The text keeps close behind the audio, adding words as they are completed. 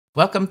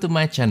Welcome to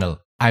my channel.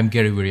 I'm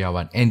Gary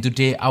Wiryawan, and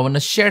today I want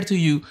to share to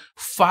you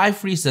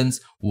 5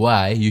 reasons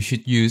why you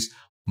should use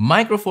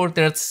Micro Four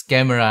Thirds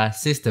camera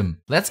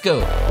system. Let's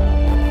go!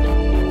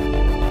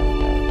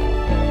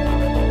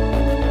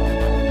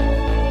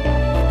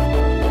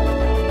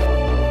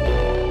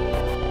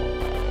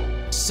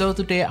 So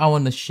today I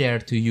want to share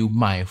to you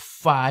my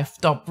 5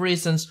 top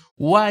reasons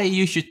why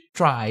you should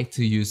try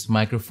to use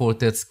Micro Four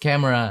Thirds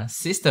camera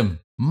system.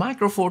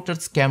 Micro Four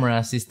Thirds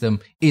camera system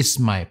is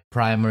my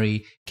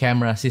primary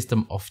camera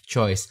system of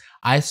choice.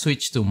 I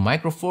switched to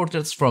Micro Four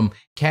Thirds from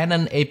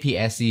Canon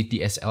aps-c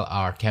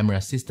DSLR camera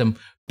system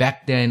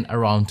back then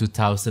around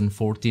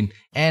 2014,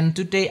 and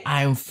today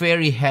I am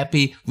very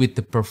happy with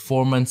the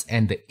performance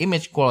and the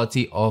image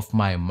quality of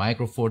my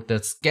Micro Four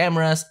Thirds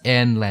cameras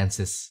and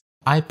lenses.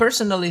 I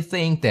personally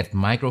think that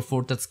Micro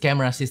Four Thirds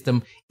camera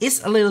system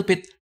is a little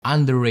bit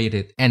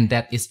underrated, and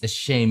that is a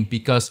shame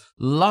because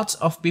lots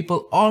of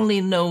people only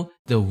know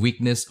the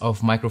weakness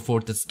of Micro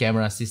Four Thirds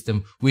camera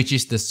system, which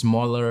is the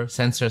smaller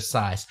sensor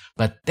size,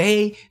 but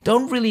they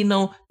don't really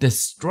know the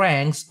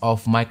strengths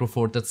of Micro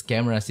Four Thirds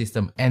camera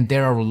system, and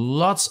there are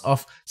lots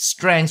of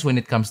strengths when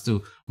it comes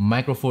to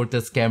Micro Four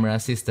Thirds camera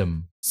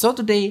system. So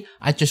today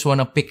I just want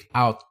to pick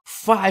out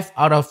 5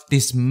 out of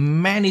these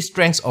many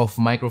strengths of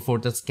Micro Four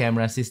Thirds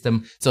camera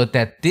system, so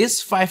that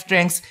these 5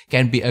 strengths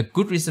can be a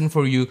good reason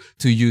for you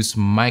to use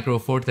Micro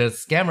Four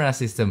Thirds camera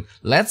system.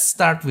 Let's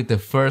start with the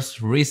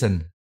first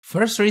reason.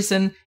 First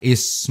reason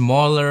is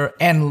smaller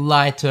and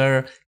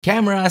lighter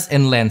cameras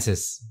and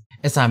lenses.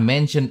 As I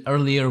mentioned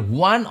earlier,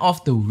 one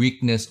of the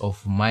weaknesses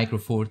of Micro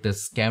Four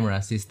Thirds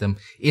camera system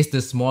is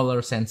the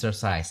smaller sensor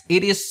size.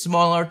 It is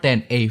smaller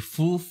than a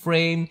full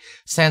frame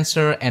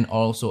sensor and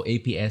also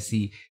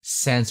aps-c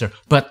sensor.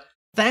 But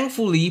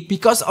thankfully,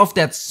 because of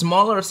that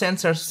smaller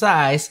sensor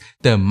size,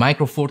 the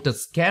Micro Four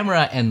Thirds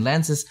camera and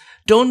lenses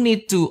don't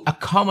need to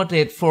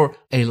accommodate for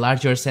a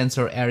larger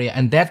sensor area,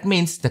 and that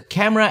means the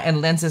camera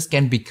and lenses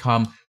can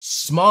become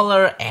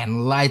smaller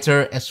and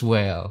lighter as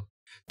well.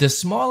 The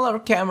smaller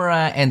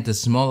camera and the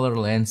smaller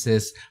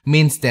lenses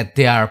means that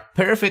they are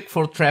perfect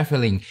for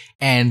traveling,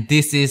 and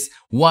this is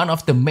one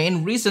of the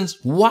main reasons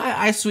why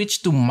I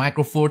switched to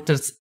Micro Four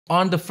Thirds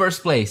on the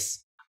first place.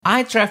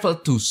 I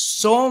traveled to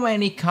so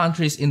many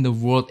countries in the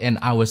world, and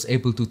I was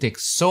able to take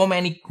so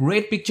many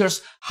great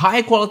pictures,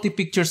 high quality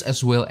pictures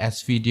as well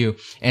as video.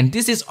 And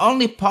this is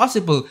only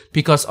possible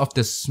because of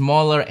the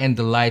smaller and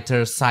the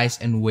lighter size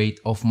and weight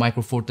of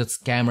Micro Four Thirds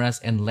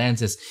cameras and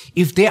lenses.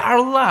 If they are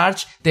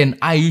large, then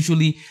I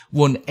usually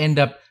won't end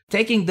up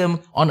taking them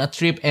on a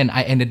trip, and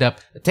I ended up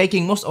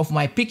taking most of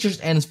my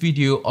pictures and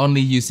video only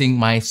using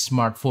my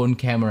smartphone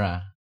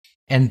camera.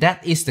 And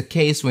that is the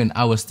case when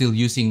I was still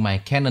using my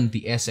Canon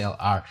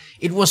DSLR.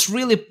 It was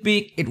really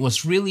big, it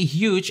was really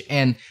huge,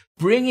 and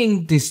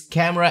bringing this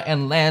camera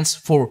and lens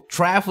for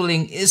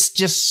traveling is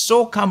just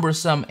so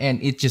cumbersome,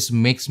 and it just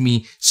makes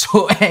me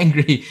so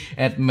angry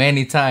at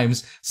many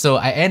times. So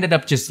I ended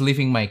up just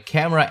leaving my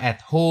camera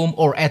at home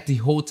or at the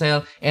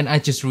hotel, and I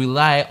just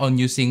rely on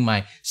using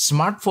my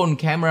smartphone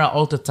camera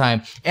all the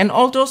time. And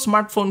although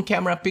smartphone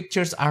camera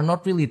pictures are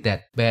not really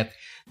that bad,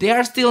 they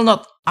are still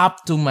not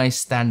up to my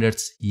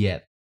standards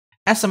yet.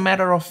 As a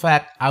matter of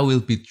fact, I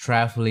will be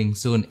traveling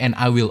soon, and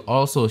I will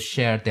also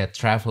share that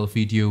travel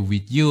video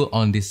with you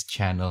on this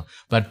channel.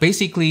 But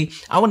basically,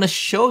 I want to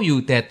show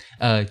you that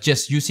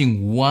just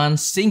using one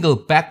single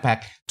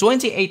backpack,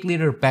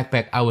 28-liter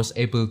backpack, I was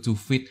able to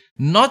fit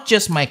not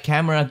just my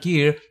camera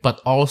gear,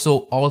 but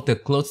also all the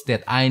clothes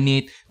that I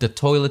need, the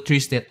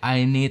toiletries that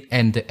I need,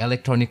 and the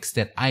electronics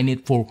that I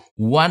need for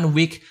 1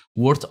 week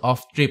worth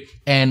of trip.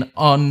 And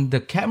on the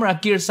camera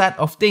gear side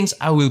of things,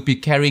 I will be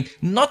carrying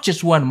not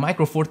just one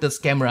Micro Four Thirds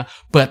camera,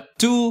 but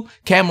 2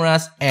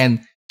 cameras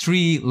and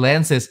 3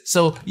 lenses.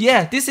 So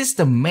yeah, this is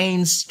the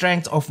main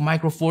strength of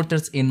Micro Four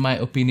Thirds in my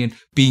opinion,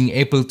 being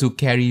able to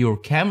carry your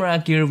camera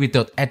gear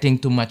without adding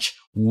too much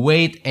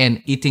weight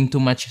and eating too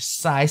much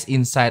size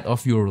inside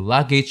of your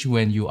luggage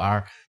when you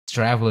are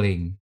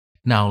traveling.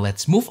 Now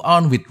let's move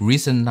on with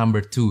reason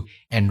number 2,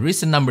 and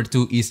reason number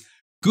 2 is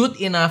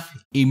good enough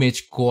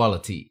image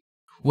quality.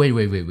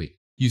 Wait.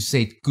 You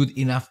said good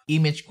enough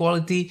image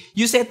quality?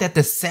 You said that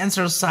the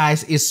sensor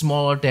size is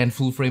smaller than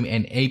full frame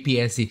and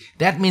aps-c.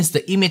 That means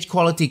the image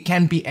quality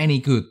can't be any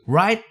good,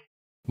 right?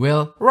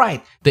 Well,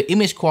 right, the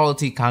image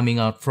quality coming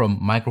out from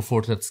Micro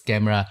Four Thirds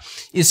camera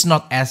is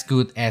not as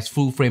good as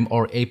full frame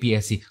or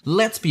aps-c.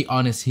 Let's be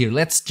honest here,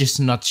 let's just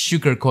not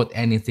sugarcoat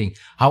anything.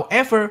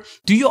 However,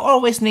 do you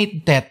always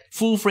need that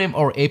full frame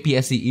or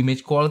aps-c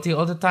image quality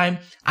all the time?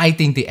 I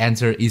think the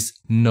answer is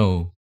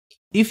no.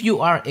 If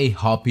you are a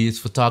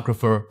hobbyist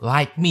photographer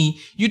like me,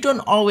 you don't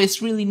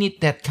always really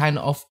need that kind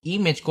of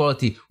image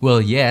quality.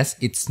 Well, yes,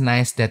 it's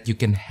nice that you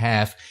can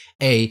have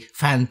a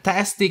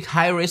fantastic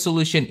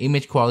high-resolution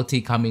image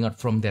quality coming out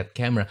from that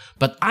camera.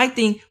 But I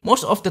think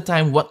most of the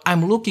time what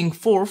I'm looking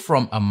for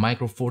from a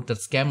Micro Four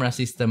Thirds camera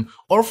system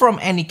or from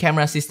any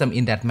camera system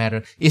in that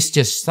matter is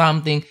just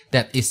something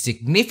that is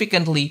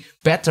significantly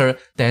better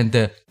than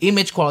the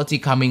image quality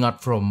coming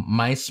out from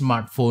my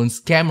smartphone's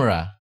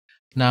camera.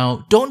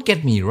 Now, don't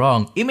get me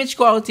wrong, image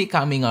quality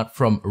coming out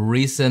from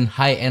recent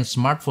high-end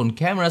smartphone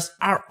cameras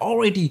are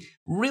already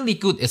really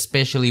good,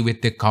 especially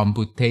with the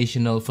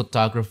computational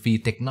photography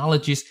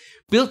technologies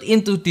built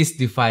into these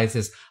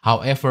devices.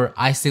 However,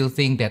 I still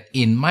think that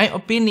in my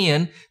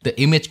opinion, the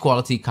image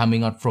quality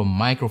coming out from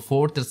Micro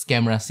Four Thirds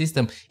camera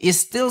system is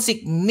still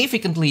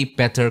significantly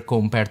better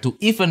compared to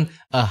even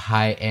a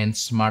high-end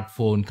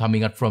smartphone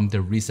coming out from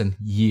the recent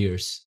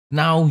years.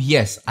 Now,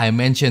 yes, I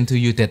mentioned to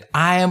you that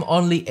I am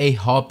only a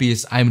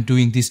hobbyist. I'm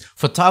doing this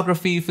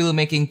photography,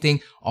 filmmaking thing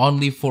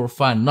only for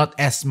fun, not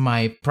as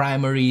my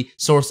primary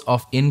source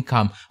of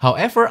income.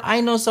 However,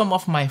 I know some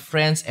of my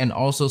friends and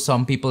also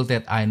some people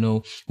that I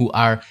know who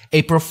are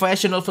a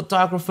professional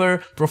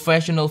photographer,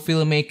 professional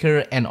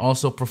filmmaker, and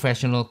also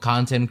professional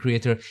content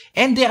creator.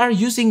 And they are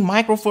using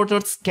Micro Four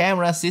Thirds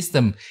camera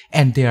system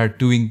and they are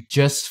doing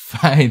just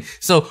fine.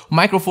 So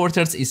Micro Four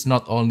Thirds is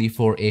not only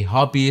for a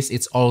hobbyist,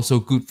 it's also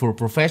good for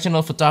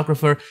professional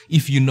photographer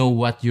if you know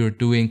what you're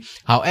doing.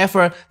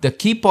 However, the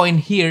key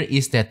point here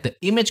is that the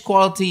image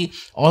quality,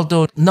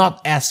 although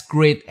not as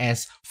great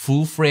as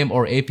full frame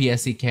or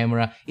aps-c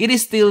camera, it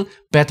is still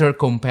better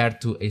compared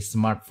to a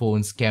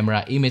smartphone's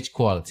camera image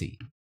quality.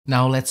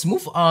 Now let's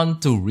move on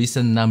to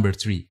reason number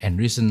 3. And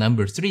reason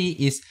number 3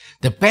 is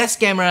the best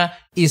camera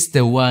is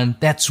the one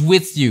that's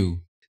with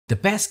you. The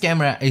best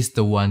camera is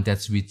the one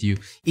that's with you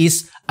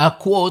is a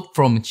quote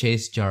from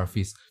Chase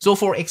Jarvis. So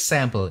for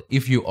example,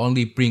 if you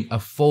only bring a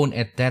phone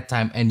at that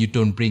time and you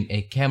don't bring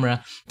a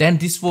camera, then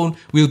this phone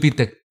will be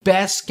the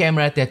best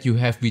camera that you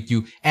have with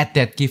you at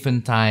that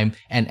given time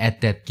and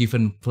at that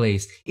given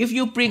place. If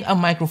you bring a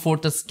Micro Four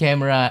Thirds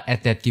camera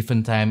at that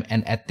given time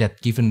and at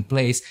that given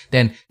place,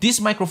 then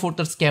this Micro Four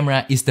Thirds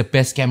camera is the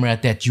best camera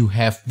that you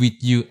have with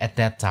you at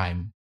that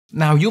time.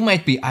 Now you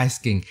might be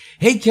asking,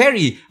 hey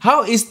Gary,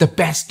 how is the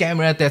best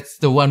camera that's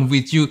the one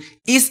with you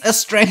is a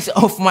strength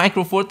of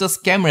Micro Four Thirds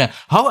camera?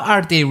 How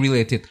are they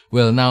related?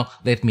 Well, now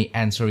let me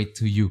answer it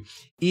to you.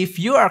 If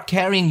you are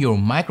carrying your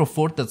Micro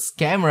Four Thirds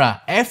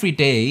camera every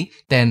day,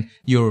 then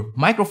your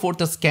Micro Four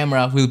Thirds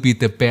camera will be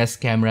the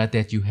best camera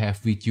that you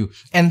have with you.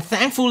 And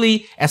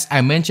thankfully, as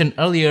I mentioned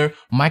earlier,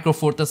 Micro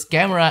Four Thirds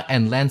camera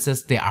and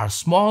lenses, they are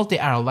small, they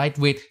are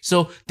lightweight,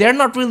 so they're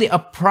not really a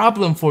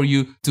problem for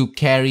you to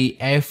carry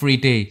every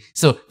day.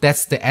 So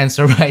that's the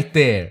answer right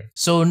there.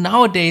 So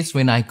nowadays,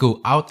 when I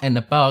go out and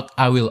about,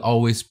 I will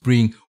always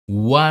bring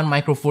one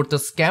Micro Four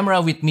Thirds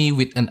camera with me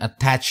with an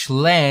attached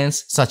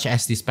lens such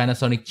as this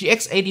Panasonic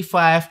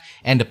GX85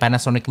 and the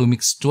Panasonic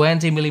Lumix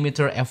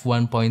 20mm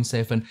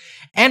f1.7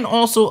 and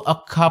also a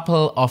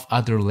couple of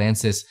other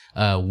lenses.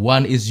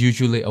 One is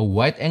usually a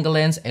wide angle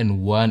lens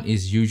and one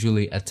is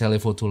usually a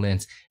telephoto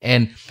lens.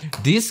 And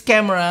this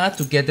camera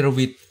together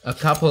with a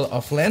couple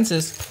of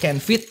lenses can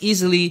fit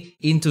easily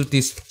into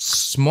this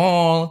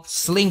small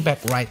sling bag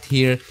right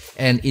here,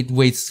 and it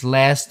weighs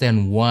less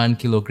than 1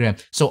 kilogram.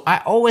 So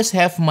I always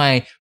have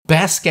my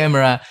best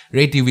camera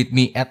ready with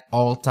me at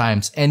all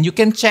times, and you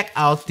can check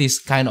out this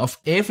kind of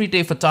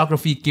everyday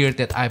photography gear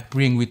that I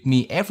bring with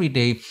me every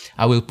day.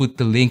 I will put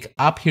the link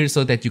up here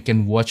so that you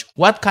can watch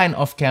what kind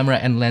of camera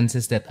and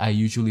lenses that I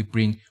usually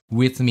bring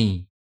with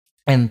me.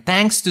 And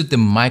thanks to the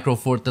Micro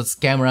Four Thirds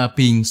camera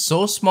being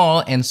so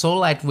small and so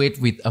lightweight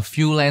with a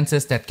few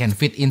lenses that can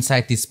fit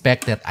inside this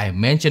bag that I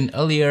mentioned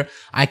earlier,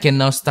 I can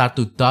now start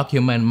to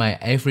document my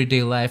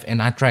everyday life,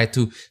 and I try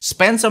to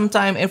spend some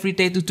time every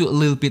day to do a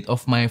little bit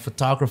of my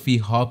photography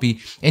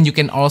hobby. And you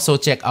can also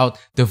check out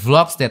the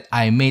vlogs that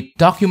I made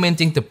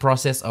documenting the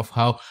process of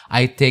how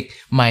I take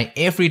my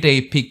everyday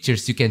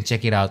pictures. You can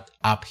check it out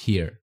up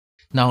here.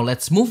 Now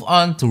let's move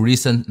on to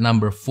reason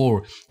number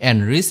 4.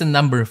 And reason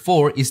number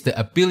 4 is the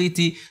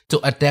ability to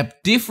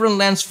adapt different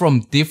lens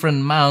from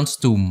different mounts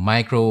to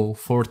Micro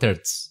Four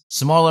Thirds.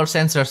 Smaller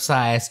sensor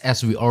size,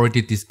 as we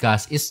already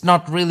discussed, is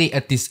not really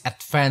a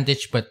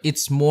disadvantage, but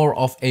it's more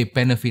of a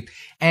benefit.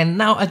 And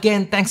now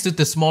again, thanks to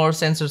the smaller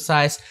sensor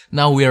size,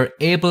 now we are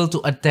able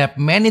to adapt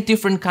many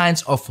different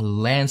kinds of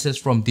lenses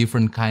from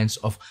different kinds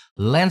of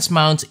lens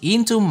mounts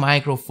into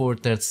Micro Four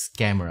Thirds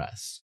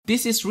cameras.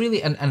 This is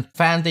really an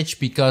advantage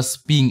because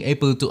being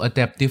able to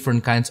adapt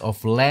different kinds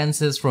of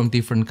lenses from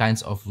different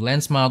kinds of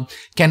lens mount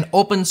can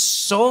open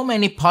so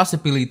many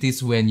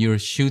possibilities when you're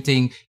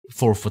shooting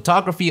for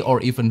photography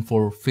or even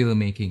for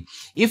filmmaking.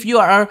 If you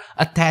are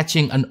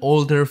attaching an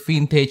older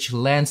vintage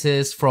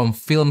lenses from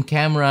film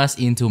cameras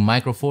into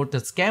Micro Four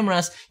Thirds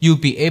cameras, you'll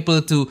be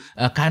able to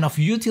kind of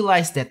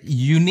utilize that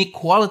unique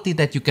quality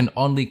that you can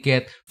only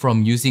get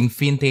from using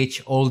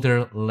vintage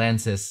older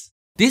lenses.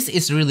 This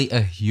is really a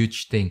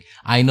huge thing.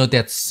 I know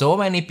that so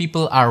many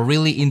people are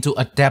really into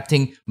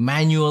adapting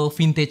manual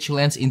vintage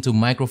lens into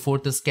Micro Four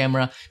Thirds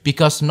camera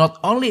because not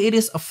only it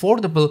is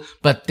affordable,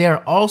 but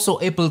they're also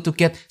able to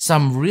get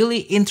some really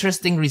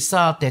interesting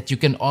result that you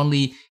can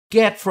only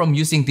get from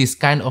using this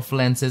kind of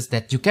lenses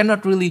that you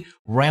cannot really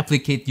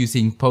replicate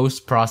using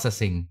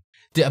post-processing.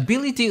 The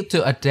ability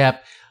to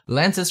adapt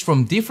lenses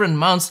from different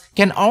mounts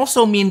can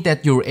also mean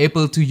that you're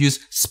able to use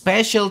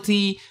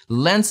specialty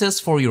lenses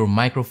for your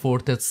Micro Four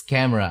Thirds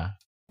camera.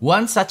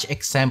 One such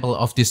example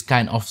of this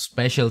kind of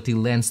specialty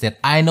lens that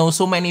I know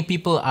so many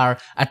people are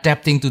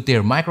adapting to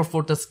their Micro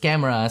Four Thirds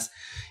cameras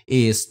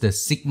is the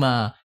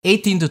Sigma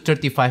 18 to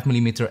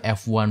 35mm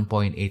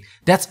f1.8.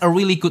 That's a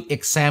really good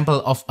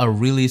example of a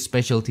really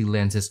specialty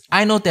lenses.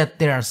 I know that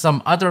there are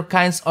some other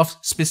kinds of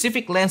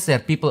specific lens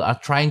that people are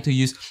trying to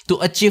use to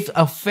achieve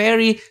a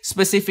very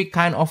specific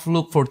kind of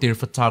look for their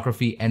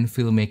photography and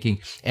filmmaking.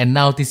 And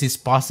now this is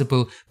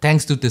possible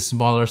thanks to the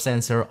smaller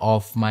sensor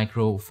of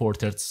Micro Four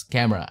Thirds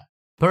camera.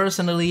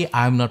 Personally,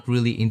 I'm not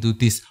really into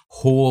this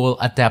whole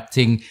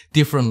adapting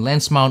different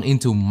lens mount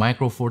into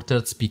Micro Four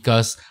Thirds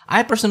because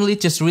I personally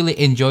just really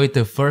enjoy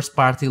the first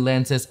party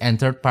lenses and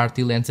third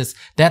party lenses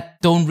that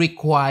don't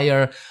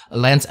require a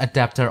lens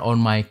adapter on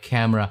my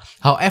camera.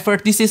 However,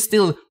 this is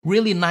still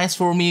really nice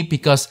for me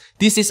because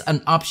this is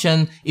an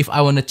option if I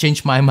want to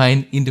change my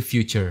mind in the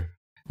future.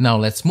 Now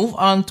let's move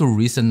on to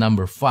reason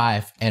number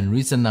 5, and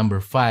reason number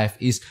 5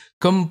 is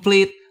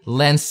complete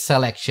lens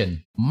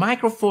selection.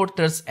 Micro Four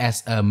Thirds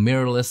as a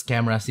mirrorless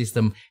camera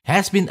system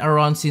has been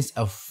around since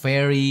a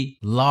very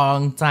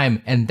long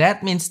time, and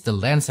that means the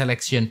lens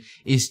selection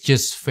is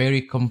just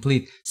very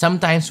complete,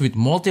 sometimes with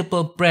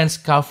multiple brands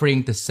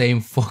covering the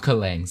same focal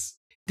length.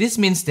 This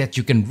means that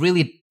you can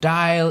really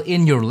dial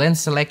in your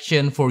lens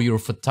selection for your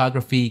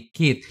photography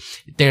kit.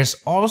 There's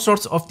all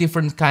sorts of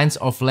different kinds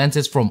of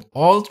lenses, from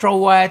ultra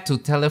wide to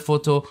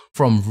telephoto,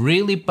 from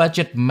really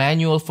budget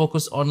manual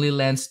focus only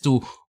lens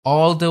to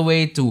all the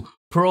way to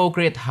pro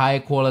grade high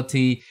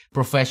quality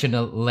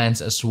professional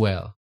lens as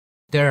well.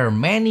 There are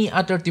many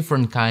other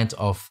different kinds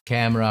of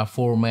camera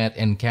format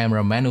and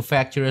camera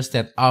manufacturers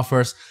that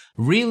offers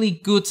really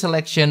good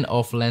selection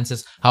of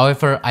lenses.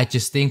 However, I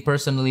just think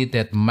personally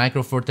that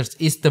Micro Four Thirds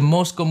is the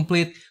most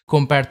complete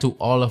compared to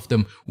all of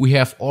them. We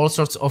have all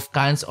sorts of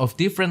kinds of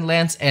different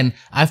lens, and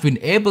I've been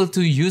able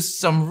to use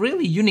some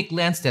really unique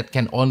lens that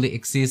can only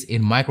exist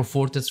in Micro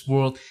Four Thirds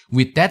world,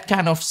 with that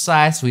kind of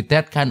size, with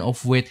that kind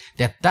of weight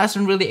that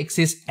doesn't really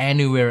exist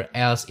anywhere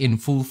else in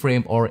full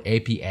frame or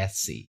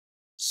aps-c.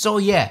 So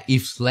yeah,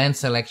 if lens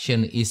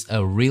selection is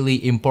a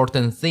really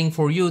important thing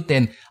for you,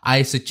 then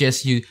I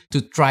suggest you to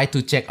try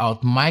to check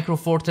out Micro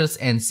Four Thirds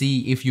and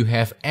see if you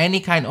have any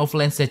kind of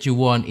lens that you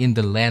want in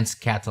the lens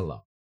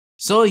catalog.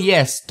 So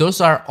yes, those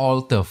are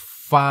all the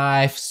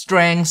 5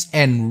 strengths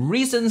and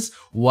reasons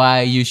why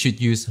you should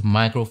use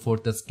Micro Four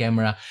Thirds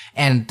camera.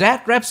 And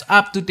that wraps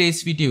up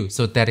today's video.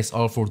 So that is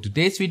all for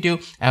today's video.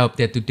 I hope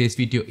that today's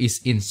video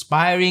is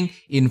inspiring,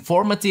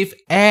 informative,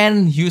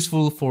 and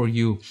useful for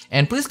you.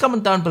 And please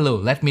comment down below.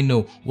 Let me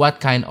know what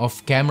kind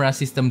of camera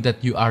system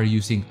that you are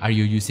using. Are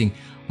you using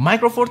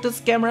Micro Four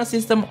Thirds camera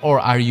system, or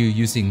are you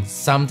using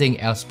something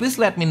else? Please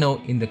let me know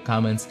in the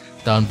comments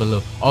down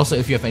below. Also,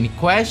 if you have any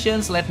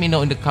questions, let me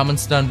know in the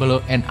comments down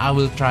below and I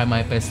will try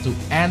my best to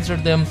answer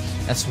them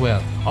as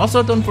well.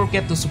 Also, don't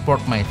forget to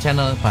support my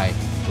channel by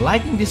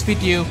liking this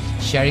video,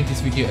 sharing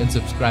this video, and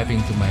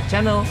subscribing to my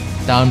channel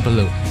down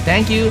below.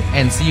 Thank you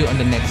and see you on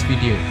the next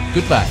video.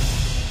 Goodbye.